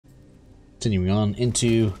continuing on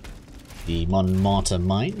into the Montmartre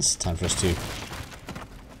mines. Time for us to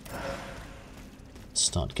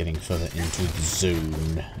start getting further into the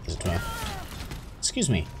zone, as it were. Excuse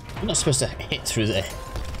me, you're not supposed to hit through there.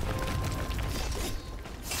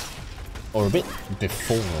 Or a bit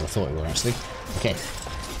before I thought we were, actually. Okay.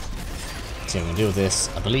 So we're going to deal with this.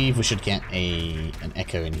 I believe we should get an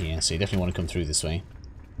echo in here, so you definitely want to come through this way.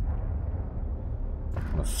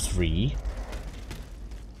 1 of 3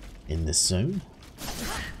 in this zone.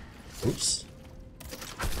 Oops.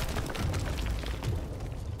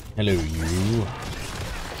 Hello, you.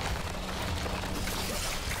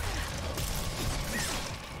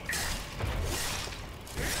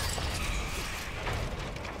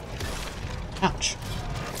 Ouch.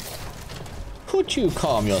 Could you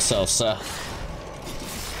calm yourself, sir?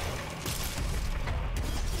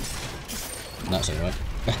 That's alright.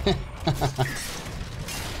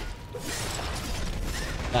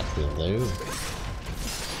 That will do.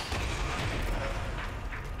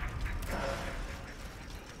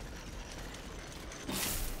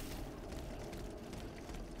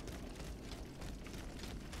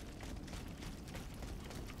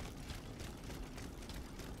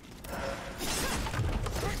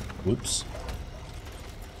 Whoops.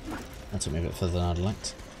 That took me a bit further than I'd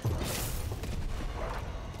liked.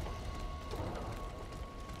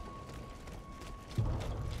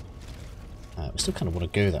 We still kind of want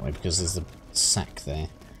to go that way because there's the sack there.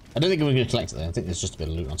 I don't think we're going to collect it there. I think there's just a bit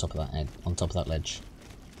of loot on top of that ledge.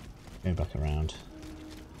 Go back around.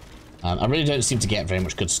 I really don't seem to get very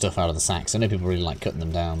much good stuff out of the sacks. I know people really like cutting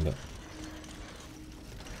them down, but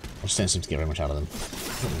I just don't seem to get very much out of them. I don't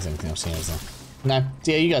think there's anything else here, is there? No,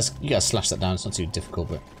 yeah, you guys slash that down. It's not too difficult,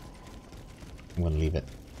 but I'm gonna leave it.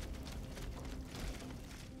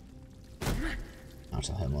 Out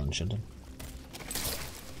of home more than should have done.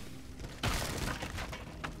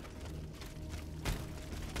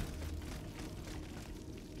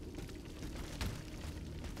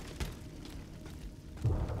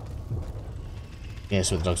 Yeah,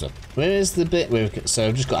 so the dogs up. Where's the bit where so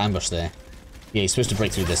I've just got ambush there. Yeah, you're supposed to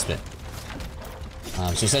break through this bit.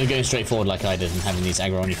 So instead of going straight forward like I did and having these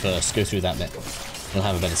aggro on you first, go through that bit. You'll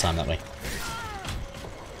have a better time that way.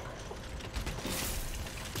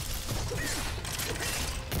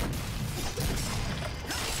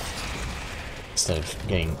 Instead of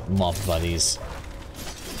getting mobbed by these.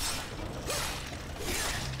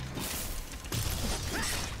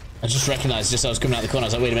 I just recognised just as I was coming out the corner, I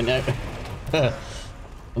was like, wait a minute, no.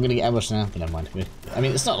 I'm gonna get ambushed now, but never mind. I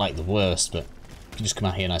mean, it's not like the worst, but you can just come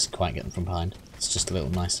out here nice and quiet and get them from behind. It's just a little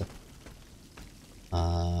nicer.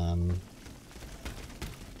 So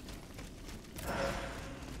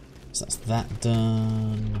that's that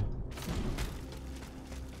done.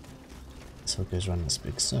 So it goes around this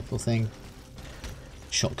big circle thing.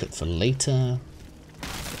 Shortcut for later.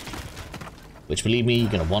 Which, believe me, you're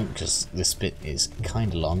going to want, because this bit is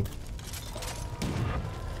kind of long.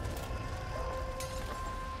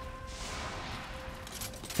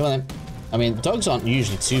 Come on then. I mean, dogs aren't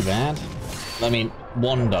usually too bad. I mean,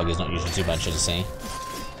 one dog is not usually too bad, should I say.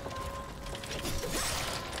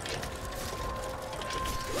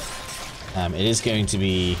 It is going to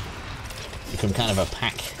become kind of a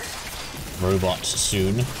pack robot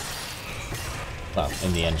soon. Well,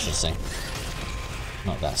 in the end, I should say.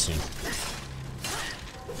 Not that soon.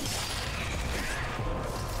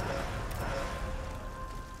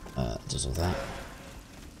 Does all that.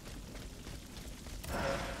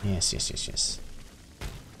 Yes, yes, yes, yes.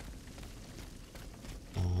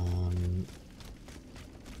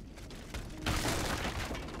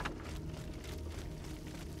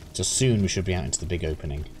 So soon we should be out into the big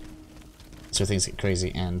opening. So things get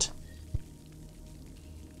crazy and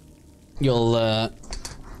you'll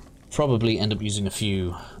probably end up using a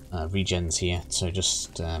few regens here, so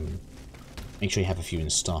just make sure you have a few in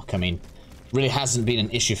stock. I mean, really hasn't been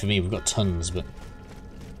an issue for me, we've got tons, but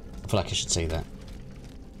I feel like I should say that.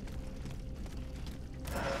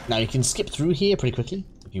 Now you can skip through here pretty quickly,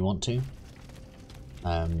 if you want to.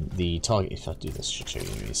 The target, if I do this, should show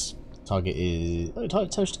you anyways. Target is... oh,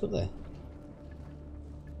 target tells you to go up there.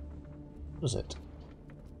 What was it?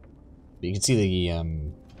 But you can see the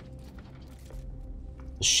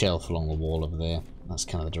shelf along the wall over there. That's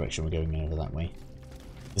kind of the direction we're going over that way.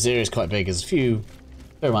 This area is quite big. There's a fair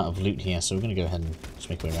amount of loot here, so we're going to go ahead and just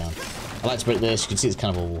make our way around. I like to break this. You can see it's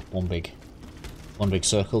kind of all one big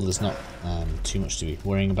circle. There's not too much to be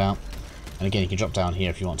worrying about. And again, you can drop down here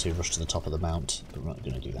if you want to rush to the top of the mount, but we're not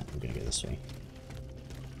going to do that. We're going to go this way.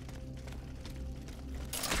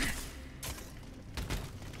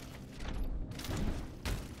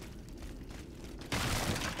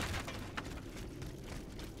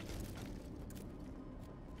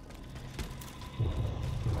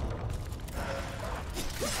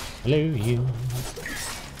 Hello, you.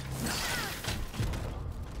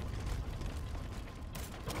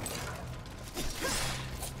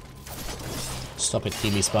 Stop it,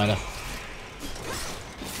 Healy Spider.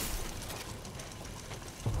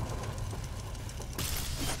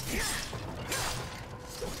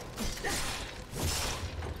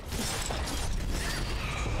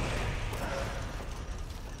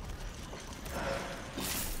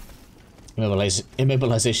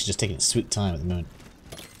 Immobilization just taking its sweet time at the moment.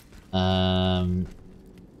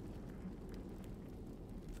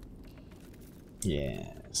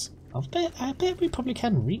 Yes. I bet we probably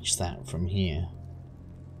can reach that from here.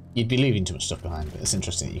 You'd be leaving too much stuff behind, but it's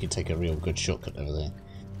interesting that you could take a real good shortcut over there.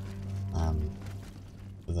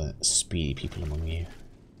 For the speedy people among you.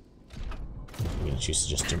 I'm going to choose to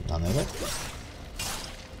just jump down there, though.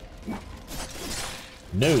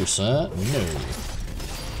 No, sir, no.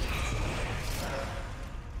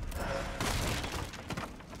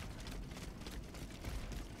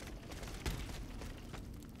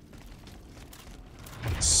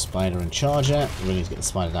 Spider and charger. We need to get the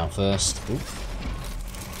spider down first. Ooh.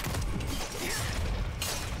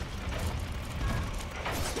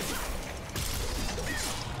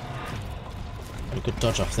 Had a good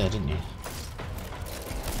dodge off there, didn't you?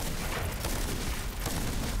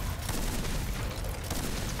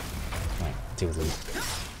 Right, deal with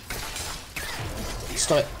it.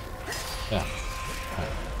 Stop it! Yeah. Right,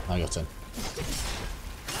 now your turn.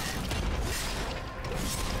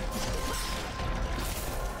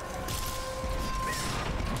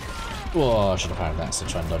 Whoa, I should have powered that to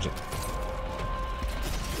try and dodge it.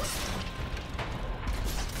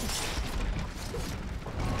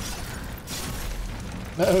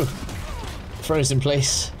 No! Froze in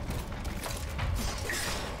place.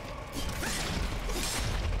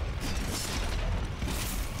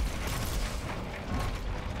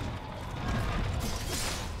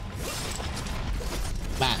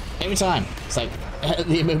 Man, every time! It's like,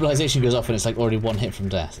 the immobilization goes off and it's like already one hit from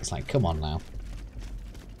death. It's like, come on now.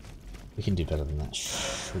 We can do better than that,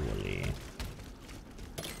 surely.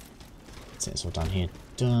 That's it, it's all down here.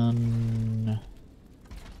 Done.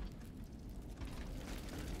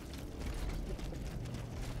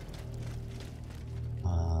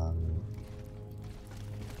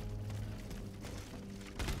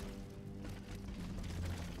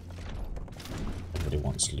 Everybody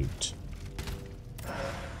wants loot.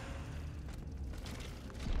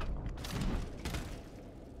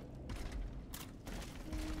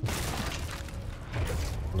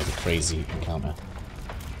 Crazy encounter.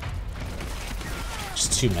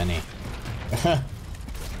 Just too many.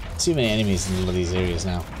 Too many enemies in all of these areas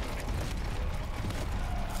now.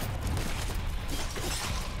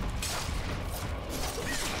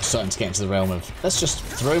 Starting to get into the realm of let's just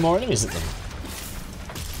throw more enemies at them.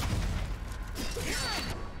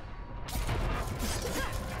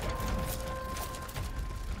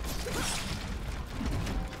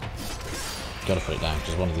 Gotta put it down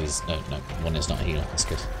because one of these. No, one is not a healer. That's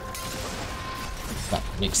good. That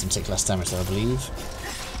makes them take less damage, though, I believe.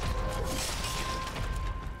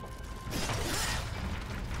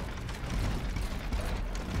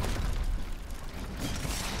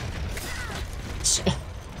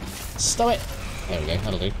 Stop it! There we go,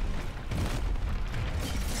 that'll do.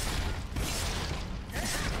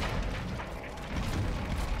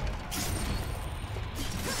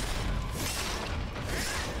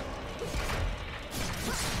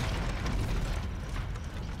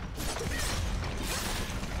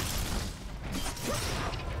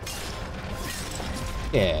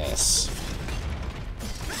 Yes.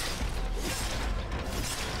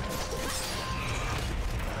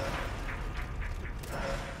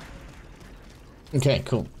 Okay,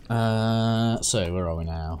 cool. So where are we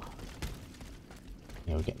now?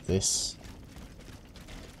 Yeah, we'll get this.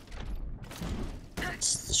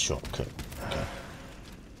 This is the shortcut. Okay.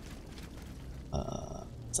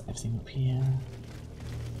 Is that everything up here?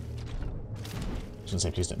 I was gonna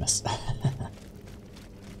say, please don't miss.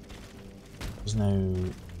 There's no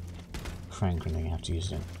crank or anything I have to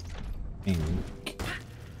use, I think.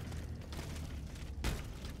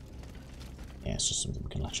 Yeah, it's just something we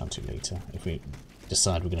can latch onto later if we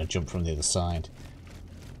decide we're going to jump from the other side.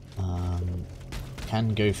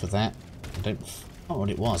 Can go for that. I don't know what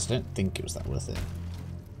it was. I don't think it was that worth it.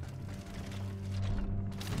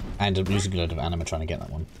 I ended up losing a load of anima trying to get that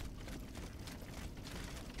one.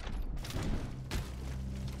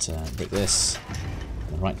 But, break this.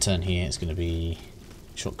 The right turn here is going to be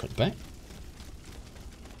shortcut back.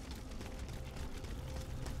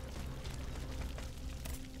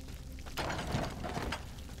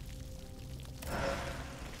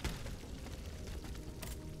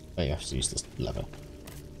 Oh, you have to use this lever.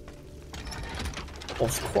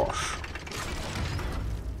 Of course.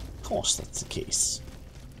 Of course that's the case.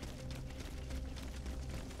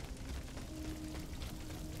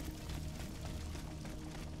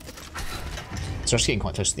 So we're actually getting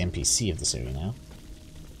quite close to the NPC of this area now.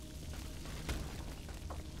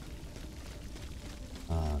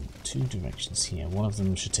 Two directions here. One of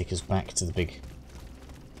them should take us back to the big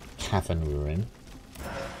cavern we were in.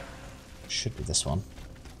 Should be this one.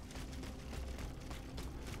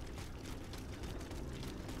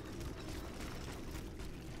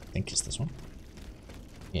 I think it's this one.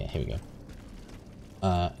 Yeah, here we go.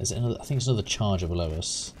 Is it another? I think it's another charger below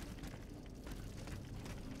us.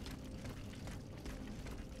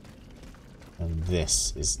 And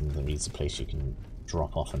this is the place you can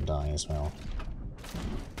drop off and die as well.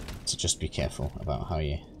 So just be careful about how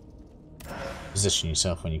you position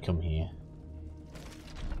yourself when you come here.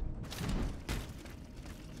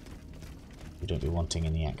 You don't be wanting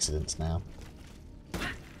any accidents now. Oh,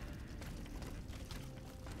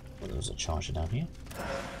 there was a charger down here.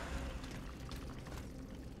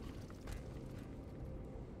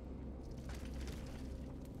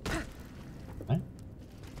 Okay.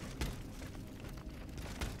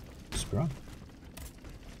 Screw on.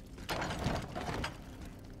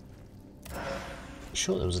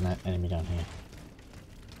 Sure there was an enemy down here.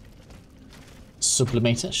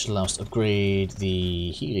 Sublimator should allow us to upgrade the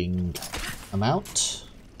healing amount.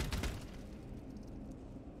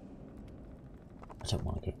 I don't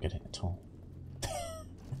want to go get it at all.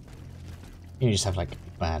 You just have like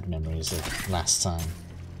bad memories of last time.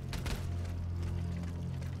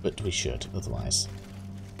 But we should, otherwise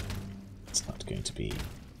it's not going to be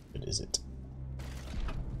good, is it?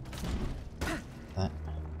 That.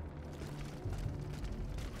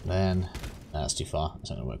 Then, no, that's too far. It's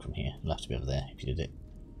not going to work from here. It'll have to be over there if you did it.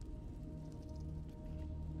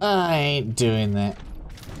 I ain't doing that.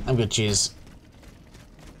 I'm good, cheers.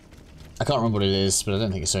 I can't remember what it is, but I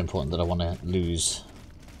don't think it's so important that I want to lose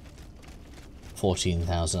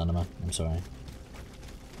 14,000 anima. I'm sorry.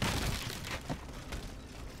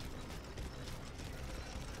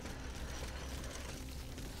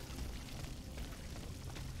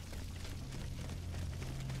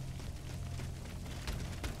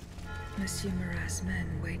 Monsieur Marat's men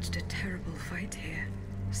waged a terrible fight here.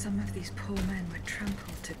 Some of these poor men were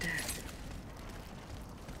trampled to death.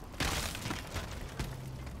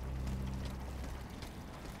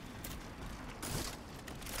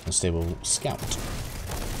 Unstable scout.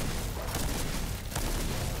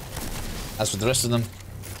 As for the rest of them,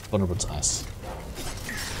 vulnerable to ice.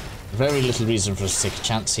 Very little reason for us to take a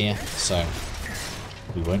chance here, so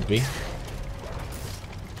we won't be.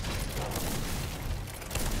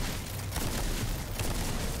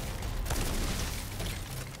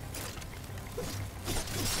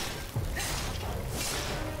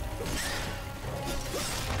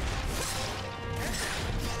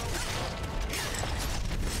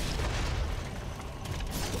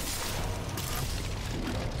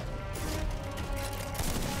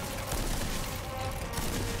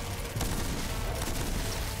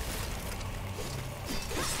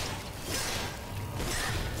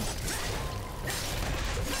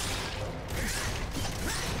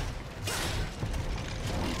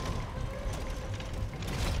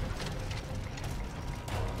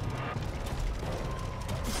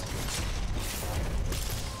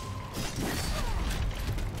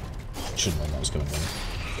 Shouldn't have known that was going on.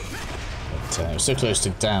 But it was so close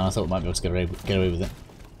to down, I thought we might be able to get away with it.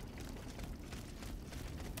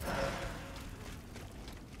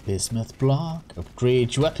 Bismuth block,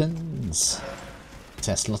 upgrade your weapons.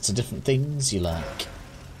 Test lots of different things you like.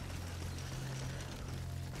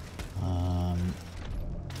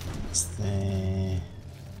 Is there...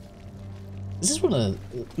 This is one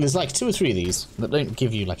of the... There's like 2 or 3 of these that don't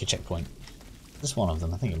give you like a checkpoint. This is one of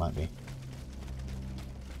them, I think it might be.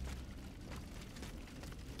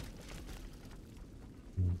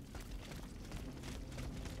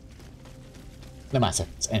 No matter,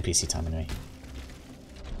 it's NPC time anyway.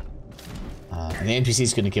 And the NPC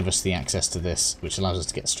is going to give us the access to this, which allows us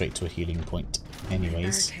to get straight to a healing point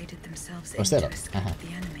anyways. What's that up?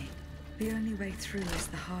 The enemy. The only way through is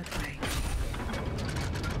the hard way.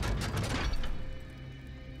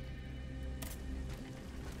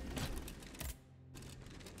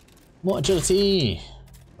 More agility!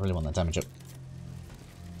 I really want that damage up.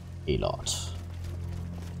 A lot.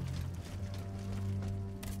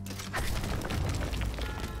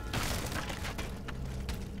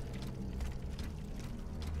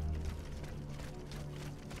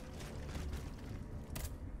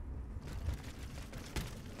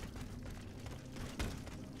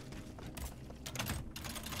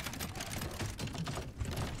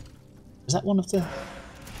 Is that one of the...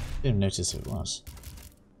 Didn't notice who it was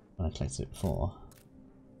when I collected it before.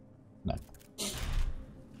 No.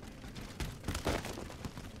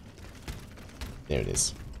 There it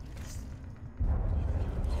is.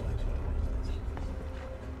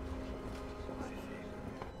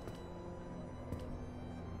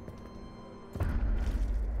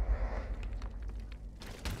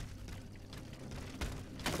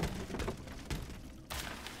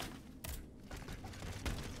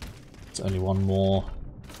 It's only one more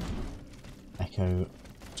echo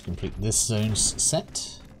to complete this zone's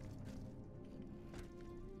set.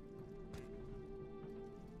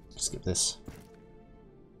 Skip this.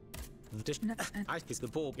 Is the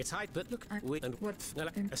ball gets high, but look, and what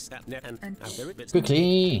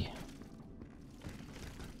Quickly!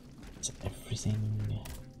 Is everything?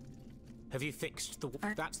 Have you fixed the?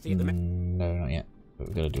 That's the. No, not yet. But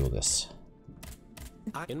we've got to do all this.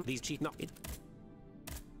 These cheat not.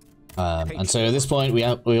 And so at this point, we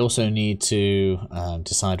also need to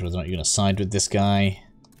decide whether or not you're going to side with this guy.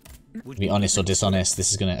 Be honest or dishonest.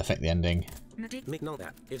 This is going to affect the ending.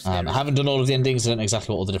 I haven't done all of the endings. I don't know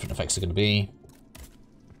exactly what all the different effects are going to be.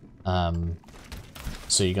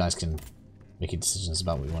 So you guys can make your decisions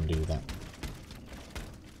about what you want to do with that.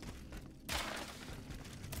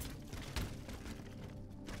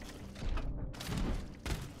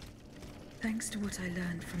 Thanks to what I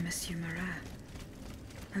learned from Monsieur Marat,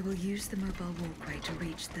 I will use the mobile walkway to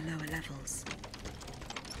reach the lower levels.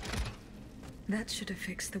 That should have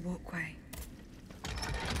fixed the walkway.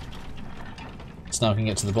 So now we can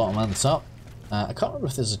get to the bottom and the top. I can't remember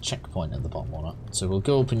if there's a checkpoint at the bottom or not. So we'll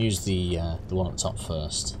go up and use the one at the top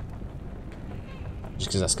first. Just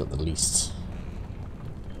because that's got the least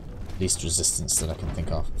resistance that I can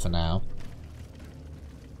think of for now.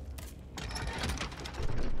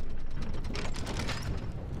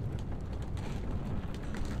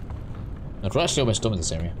 We're actually almost done with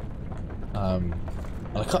this area. Well,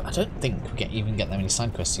 I don't think we even get that many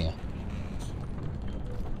side quests here.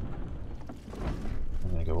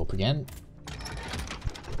 I'm gonna go up again.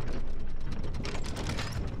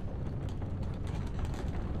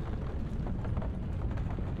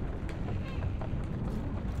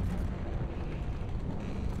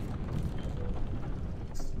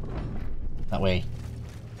 That way.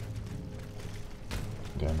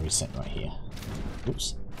 Go and reset right here.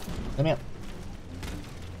 Oops. Let me up.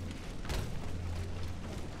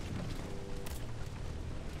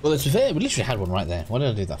 Well, to be fair, we literally had one right there. What did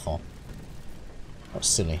I do that for? That was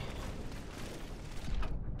silly.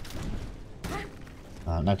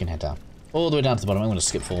 Now we can head down. All the way down to the bottom. I'm going to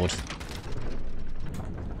skip forward.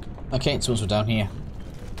 Okay, so once we're down here,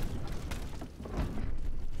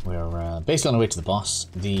 we're basically on our way to the boss.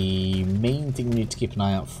 The main thing we need to keep an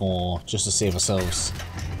eye out for, just to save ourselves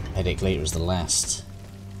a headache later, is the last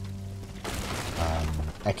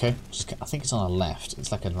echo. I think it's on our left.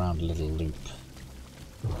 It's like a round little loop.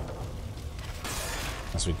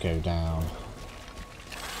 As we go down.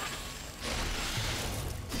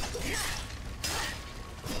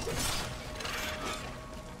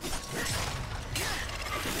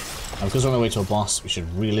 And because we're on our way to a boss, we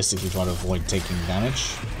should realistically try to avoid taking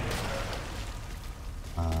damage.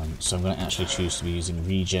 So I'm going to actually choose to be using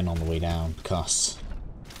regen on the way down, because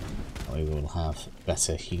that way we will have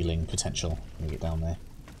better healing potential when we get down there.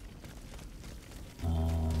 I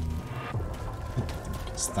think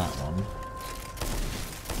it's that one.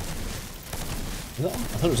 Is that one?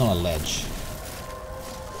 I thought it was on a ledge.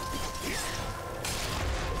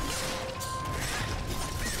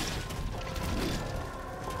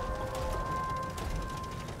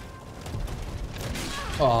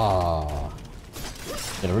 Oh,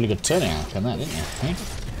 did a really good turning arc on that, didn't you? Hey?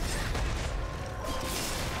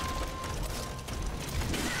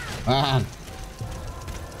 Man,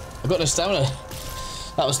 I've got no stamina.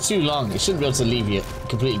 That was too long. It shouldn't be able to leave you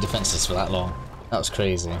completely defenseless for that long. That was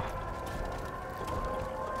crazy.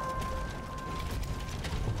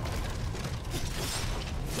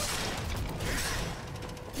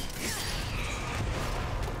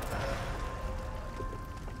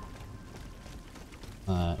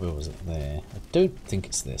 Where was it? There. I don't think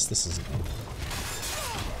it's this. This isn't it.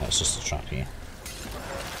 That's just a trap here.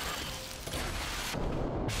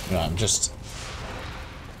 Right, I'm just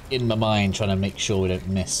in my mind trying to make sure we don't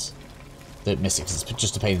miss it, because it's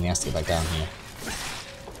just a pain in the ass to get back down here.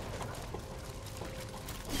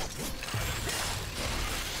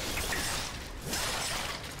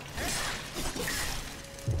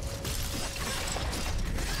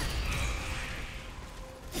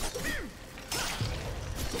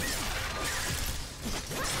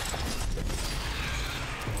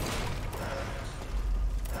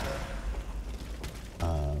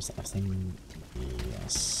 is that a thing?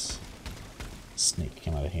 Yes. Snake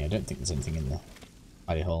came out of here. I don't think there's anything in the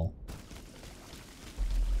hidey hole.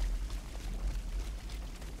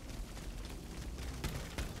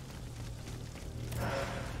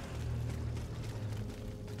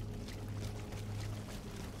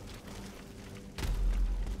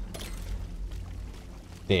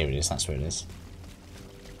 There it is, that's where it is.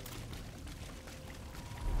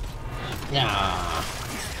 Yeah.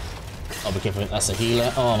 Oh, be careful, that's a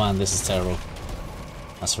healer. Oh man, this is terrible.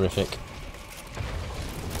 That's horrific.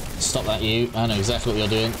 Stop that, you. I know exactly what you're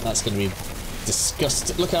doing. That's going to be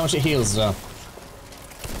disgusting. Look how much it heals as well.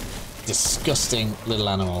 Disgusting little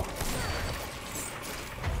animal.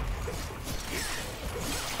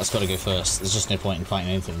 That's got to go first. There's just no point in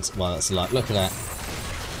fighting anything while that's alive. Look at that.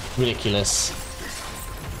 Ridiculous.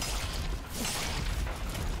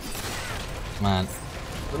 Man.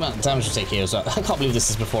 The amount of damage we take here as well. I can't believe this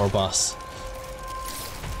is before a boss.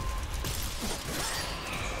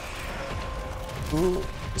 Ooh.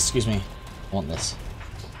 Excuse me. I want this.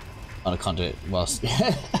 Oh, I can't do it whilst...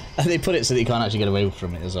 They put it so that you can't actually get away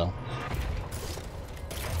from it as well.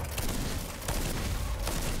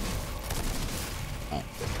 Right.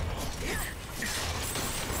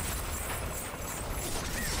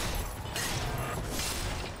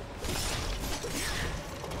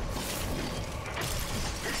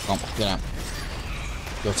 Come on, get out.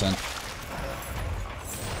 Your turn.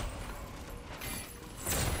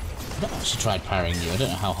 I've not actually tried parrying you. I don't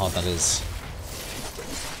know how hard that is.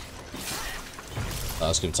 Oh,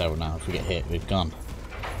 that's going to be terrible now. If we get hit, we've gone.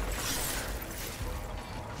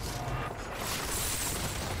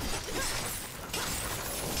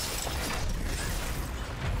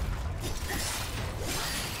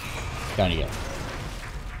 Down you go.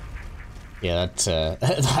 Yeah,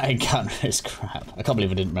 that encounter is crap. I can't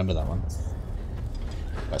believe I didn't remember that one.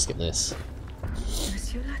 Let's get this.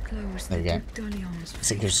 There we go.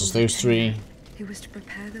 So it gives us those three. He was to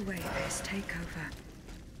prepare the way for his takeover.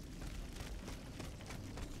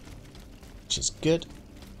 Which is good.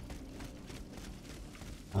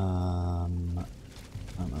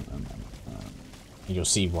 You'll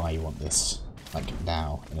see why you want this, like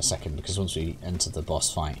now, in a second, because once we enter the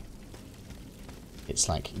boss fight, it's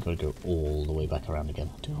like you've got to go all the way back around again.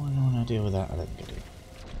 Do I want to deal with that? I don't think I do.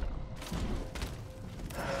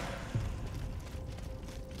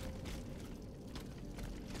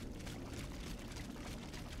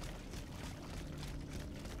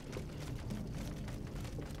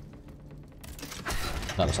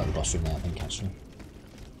 That looks like the boss room there, I think, actually.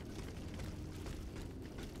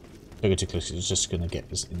 If I go too close, it's just going to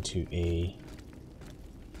get us into a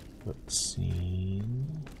cutscene.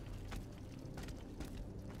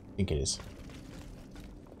 I think it is.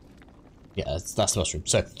 Yeah, that's the boss room.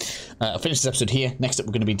 So, I'll finish this episode here. Next up,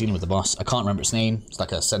 we're going to be dealing with the boss. I can't remember its name. It's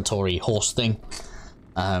like a centauri horse thing.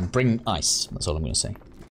 Bring ice. That's all I'm going to say.